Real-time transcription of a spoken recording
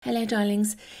G'day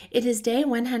darlings, it is day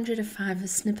 105 of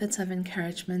Snippets of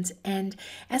Encouragement, and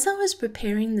as I was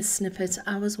preparing the snippet,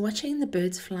 I was watching the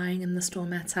birds flying in the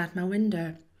storm outside my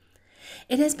window.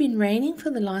 It has been raining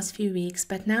for the last few weeks,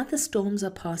 but now the storms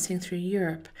are passing through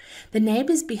Europe. The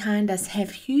neighbors behind us have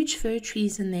huge fir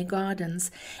trees in their gardens,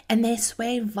 and they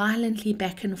sway violently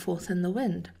back and forth in the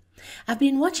wind. I've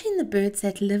been watching the birds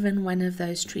that live in one of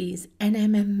those trees, and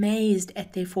am amazed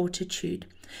at their fortitude.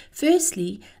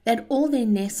 Firstly, that all their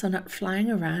nests are not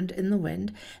flying around in the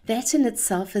wind. That in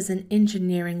itself is an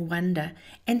engineering wonder.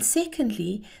 And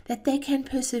secondly, that they can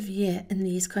persevere in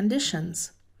these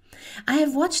conditions. I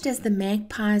have watched as the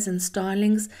magpies and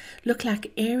starlings look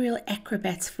like aerial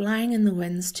acrobats flying in the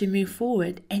winds to move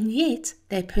forward, and yet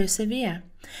they persevere.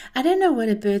 I don't know what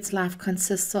a bird's life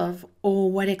consists of,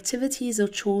 or what activities or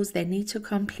chores they need to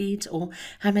complete, or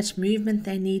how much movement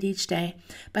they need each day,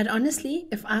 but honestly,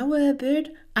 if I were a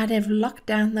bird, I'd have locked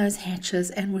down those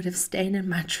hatches and would have stayed in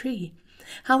my tree.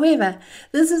 However,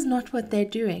 this is not what they're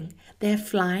doing. They're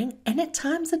flying, and at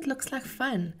times it looks like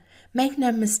fun. Make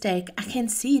no mistake, I can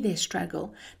see their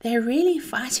struggle. They're really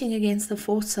fighting against the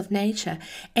force of nature,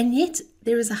 and yet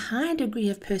there is a high degree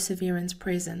of perseverance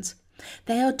present.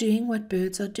 They are doing what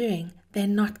birds are doing. They're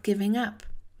not giving up.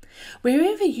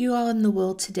 Wherever you are in the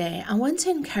world today, I want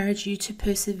to encourage you to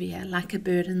persevere like a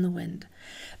bird in the wind.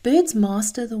 Birds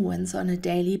master the winds on a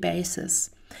daily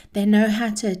basis. They know how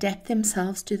to adapt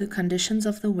themselves to the conditions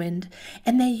of the wind,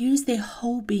 and they use their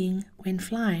whole being when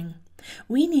flying.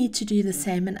 We need to do the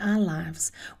same in our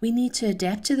lives. We need to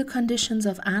adapt to the conditions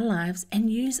of our lives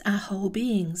and use our whole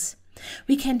beings.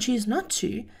 We can choose not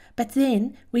to, but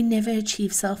then we never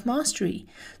achieve self-mastery.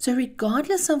 So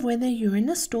regardless of whether you're in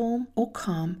a storm or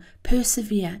calm,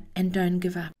 persevere and don't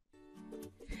give up.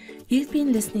 You've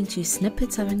been listening to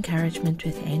Snippets of Encouragement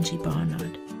with Angie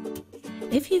Barnard.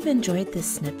 If you've enjoyed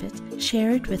this snippet,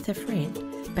 share it with a friend.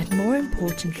 But more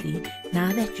importantly,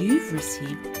 now that you've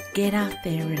received, get out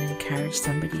there and encourage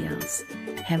somebody else.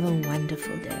 Have a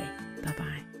wonderful day.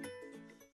 Bye-bye.